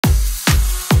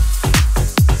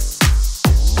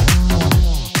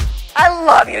I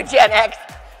love you, Gen X.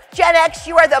 Gen X,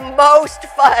 you are the most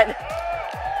fun.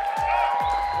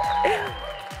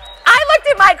 I looked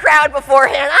at my crowd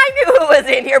beforehand. I knew who was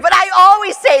in here, but I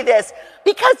always say this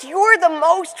because you're the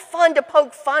most fun to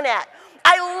poke fun at.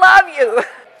 I love you.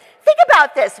 Think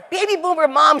about this. Baby boomer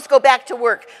moms go back to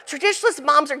work. Traditionalist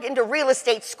moms are into real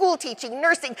estate, school teaching,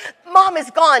 nursing. Mom is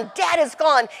gone. Dad is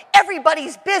gone.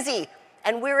 Everybody's busy.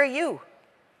 And where are you?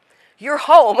 You're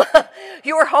home.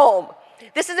 You're home.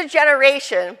 This is a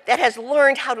generation that has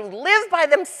learned how to live by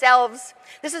themselves.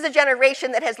 This is a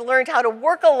generation that has learned how to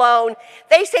work alone.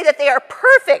 They say that they are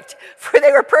perfect,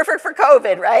 they were perfect for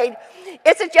COVID, right?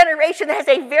 It's a generation that has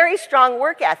a very strong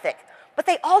work ethic, but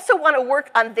they also want to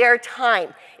work on their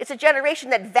time. It's a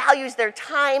generation that values their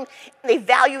time, and they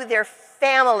value their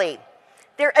family.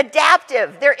 They're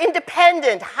adaptive, they're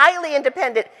independent, highly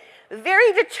independent,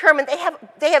 very determined.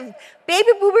 They have baby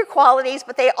boomer qualities,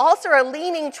 but they also are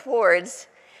leaning towards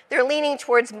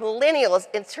millennials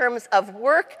in terms of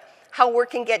work, how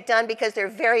work can get done, because they're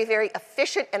very, very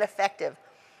efficient and effective.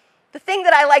 The thing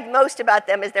that I like most about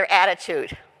them is their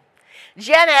attitude.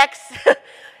 Gen X,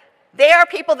 they are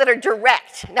people that are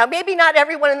direct. Now, maybe not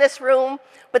everyone in this room,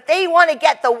 but they want to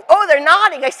get oh, they're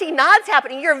nodding. I see nods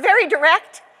happening. You're very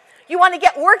direct. You want to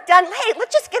get work done. Hey,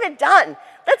 let's just get it done.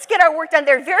 Let's get our work done.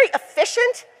 They're very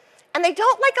efficient, and they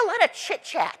don't like a lot of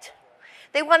chit-chat.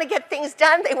 They want to get things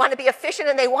done, they want to be efficient,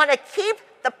 and they want to keep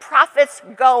the profits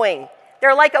going.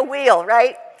 They're like a wheel,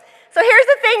 right? So here's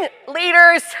the thing,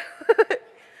 leaders.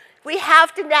 We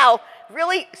have to now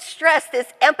really stress this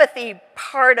empathy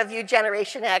part of you,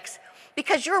 Generation X,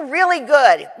 because you're really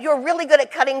good. You're really good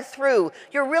at cutting through.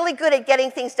 You're really good at getting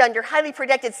things done. You're highly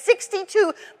protected.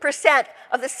 62%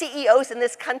 of the CEOs in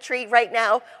this country right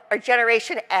now are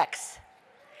Generation X.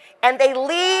 And they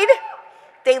lead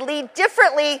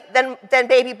differently than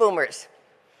baby boomers.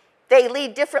 They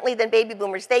lead differently than baby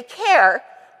boomers. They care,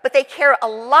 but they care a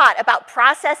lot about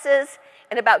processes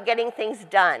and about getting things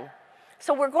done.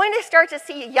 So we're going to start to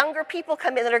see younger people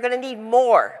come in that are going to need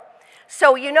more.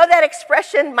 So you know that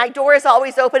expression, my door is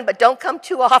always open, but don't come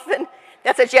too often?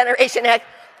 That's a Generation X.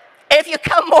 And if you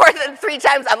come more than 3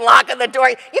 times, I'm locking the door.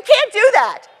 You can't do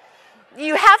that.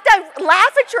 You have to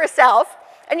laugh at yourself,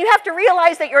 and you have to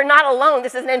realize that you're not alone.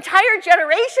 This is an entire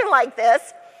generation like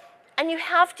this, and you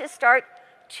have to start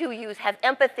to have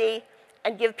empathy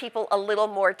and give people a little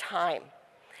more time.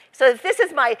 So this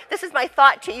is my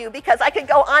thought to you, because I could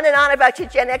go on and on about you,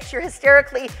 Gen X. You're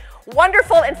hysterically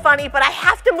wonderful and funny, but I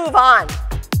have to move on.